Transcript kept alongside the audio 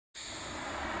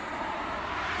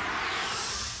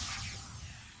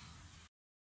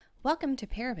Welcome to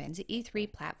Parabin's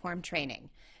E3 platform training,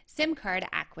 SIM card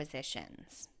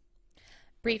acquisitions.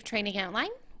 Brief training outline: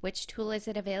 which tool is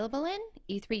it available in,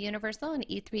 E3 Universal and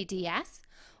E3 DS,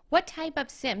 what type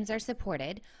of SIMs are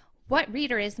supported, what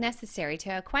reader is necessary to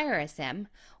acquire a SIM,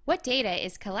 what data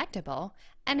is collectible,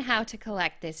 and how to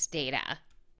collect this data.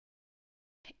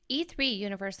 E3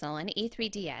 Universal and E3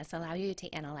 DS allow you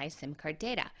to analyze SIM card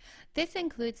data. This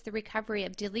includes the recovery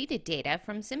of deleted data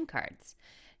from SIM cards.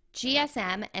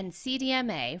 GSM and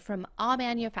CDMA from all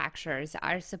manufacturers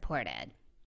are supported.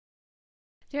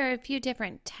 There are a few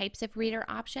different types of reader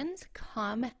options: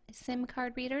 COM SIM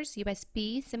card readers,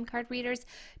 USB SIM card readers,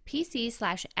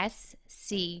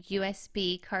 PC/SC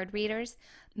USB card readers,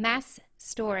 mass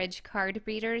storage card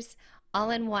readers,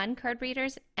 all-in-one card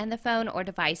readers, and the phone or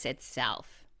device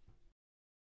itself.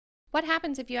 What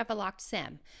happens if you have a locked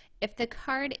SIM? If the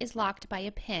card is locked by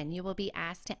a PIN, you will be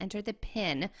asked to enter the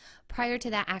PIN prior to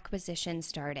the acquisition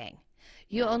starting.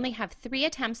 You only have 3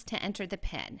 attempts to enter the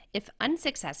PIN. If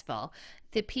unsuccessful,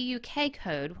 the PUK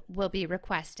code will be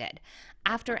requested.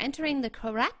 After entering the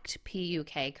correct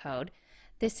PUK code,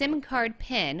 the SIM card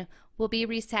PIN will be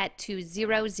reset to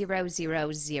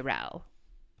 0000.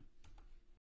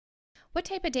 What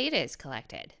type of data is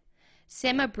collected?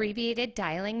 SIM abbreviated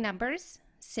dialing numbers,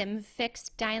 SIM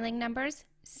fixed dialing numbers,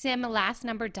 SIM last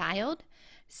number dialed,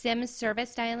 SIM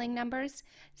service dialing numbers,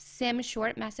 SIM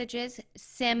short messages,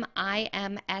 SIM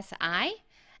IMSI,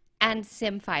 and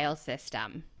SIM file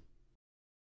system.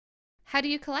 How do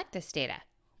you collect this data?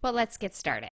 Well, let's get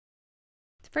started.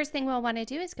 The first thing we'll want to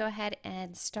do is go ahead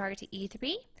and start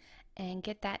E3 and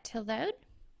get that to load.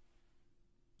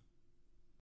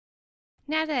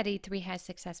 Now that E3 has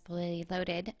successfully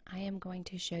loaded, I am going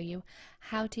to show you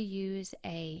how to use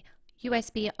a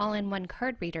USB all-in-one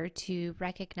card reader to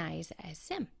recognize a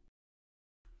SIM.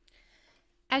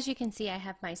 As you can see, I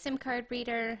have my SIM card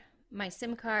reader, my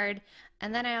SIM card,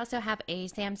 and then I also have a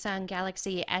Samsung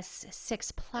Galaxy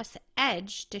S6 Plus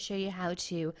Edge to show you how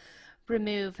to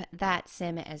remove that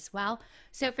SIM as well.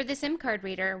 So for the SIM card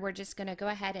reader, we're just going to go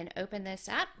ahead and open this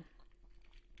up.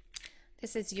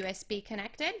 This is USB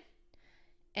connected.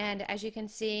 And as you can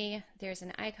see, there's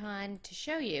an icon to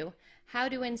show you how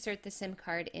to insert the SIM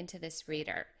card into this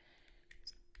reader.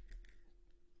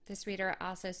 This reader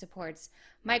also supports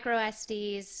micro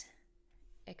SDs,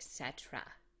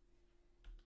 etc.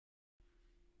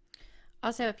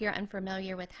 Also, if you're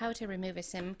unfamiliar with how to remove a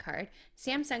SIM card,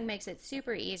 Samsung makes it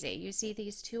super easy. You see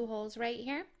these 2 holes right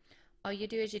here? All you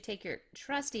do is you take your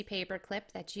trusty paper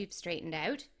clip that you've straightened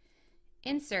out,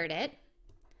 insert it,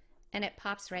 and it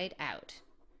pops right out.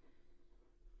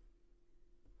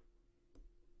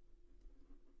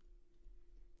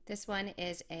 This one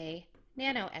is a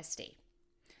nano SD.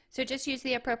 So just use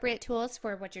the appropriate tools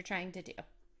for what you're trying to do.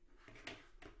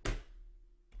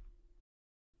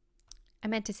 I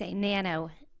meant to say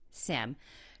nano SIM.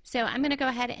 So I'm going to go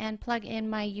ahead and plug in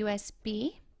my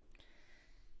USB.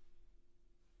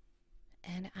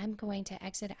 And I'm going to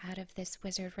exit out of this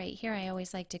wizard right here. I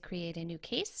always like to create a new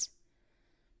case.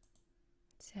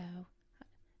 So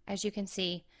as you can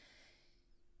see,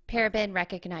 Parabin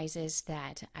recognizes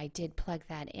that I did plug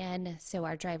that in, so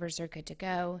our drivers are good to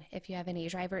go. If you have any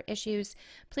driver issues,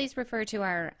 please refer to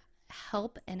our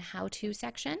help and how-to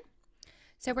section.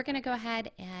 So we're going to go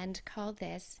ahead and call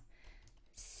this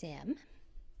SIM.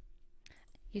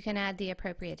 You can add the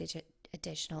appropriate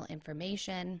additional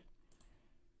information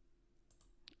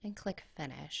and click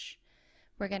Finish.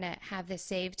 We're going to have this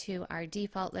saved to our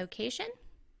default location.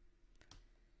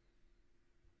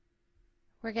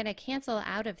 We're going to cancel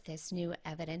out of this new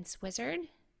evidence wizard,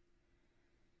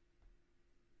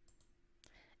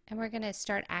 and we're going to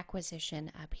start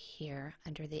acquisition up here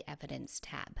under the evidence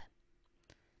tab.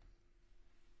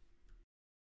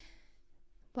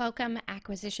 Welcome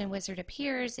acquisition wizard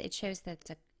appears. It shows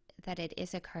that it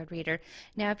is a card reader.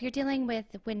 Now, if you're dealing with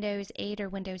Windows 8 or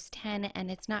Windows 10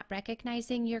 and it's not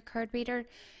recognizing your card reader,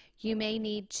 you may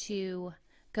need to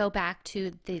go back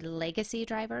to the legacy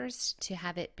drivers to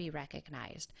have it be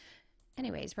recognized.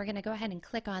 Anyways, we're going to go ahead and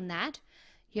click on that.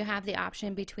 You have the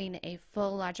option between a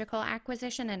full logical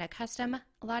acquisition and a custom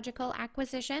logical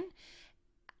acquisition.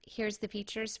 Here's the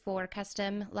features for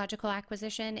custom logical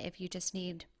acquisition. If you just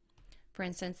need, for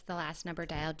instance, the last number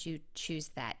dialed, you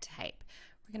choose that type.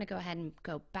 We're going to go ahead and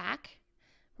go back.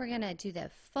 We're going to do the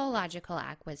full logical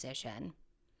acquisition.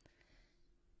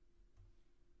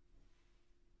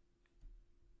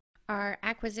 Our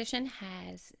acquisition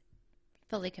has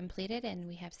fully completed and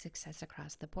we have success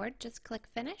across the board. Just click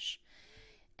Finish,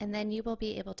 and then you will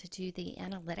be able to do the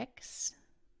analytics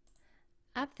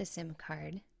of the SIM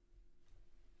card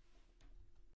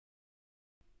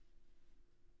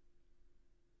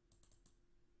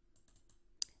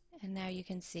And now you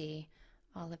can see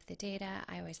all of the data.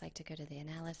 I always like to go to the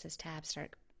Analysis tab,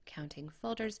 start counting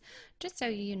folders, just so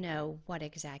you know what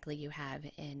exactly you have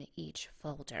in each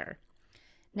folder.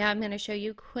 Now I'm going to show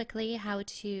you quickly how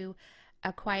to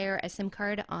acquire a SIM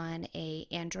card on an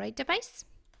Android device.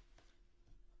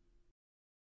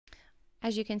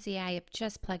 As you can see, I have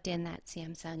just plugged in that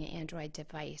Samsung Android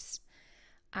device.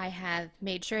 I have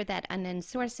made sure that unknown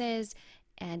sources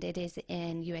and it is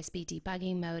in USB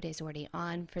debugging mode is already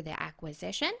on for the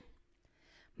acquisition.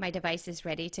 My device is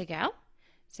ready to go.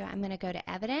 So I'm going to go to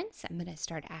Evidence. I'm going to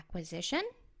start Acquisition.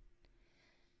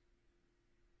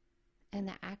 And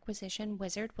the Acquisition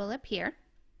Wizard will appear.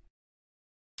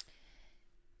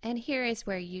 And here is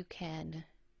where you can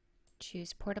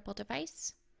choose Portable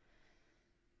Device.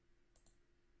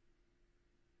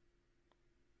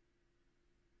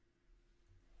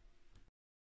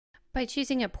 By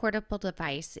choosing a portable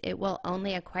device, it will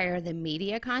only acquire the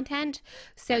media content.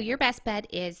 So your best bet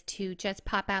is to just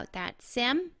pop out that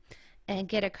SIM and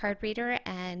get a card reader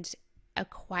and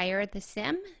acquire the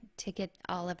SIM to get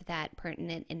all of that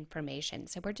pertinent information.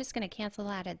 So we're just going to cancel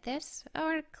out of this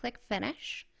or click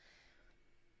Finish.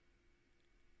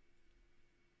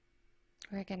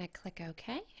 We're going to click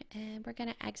OK and we're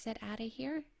going to exit out of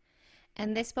here.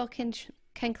 And this will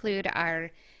conclude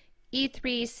our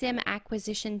E3 SIM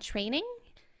acquisition training.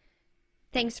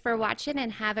 Thanks for watching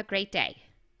and have a great day.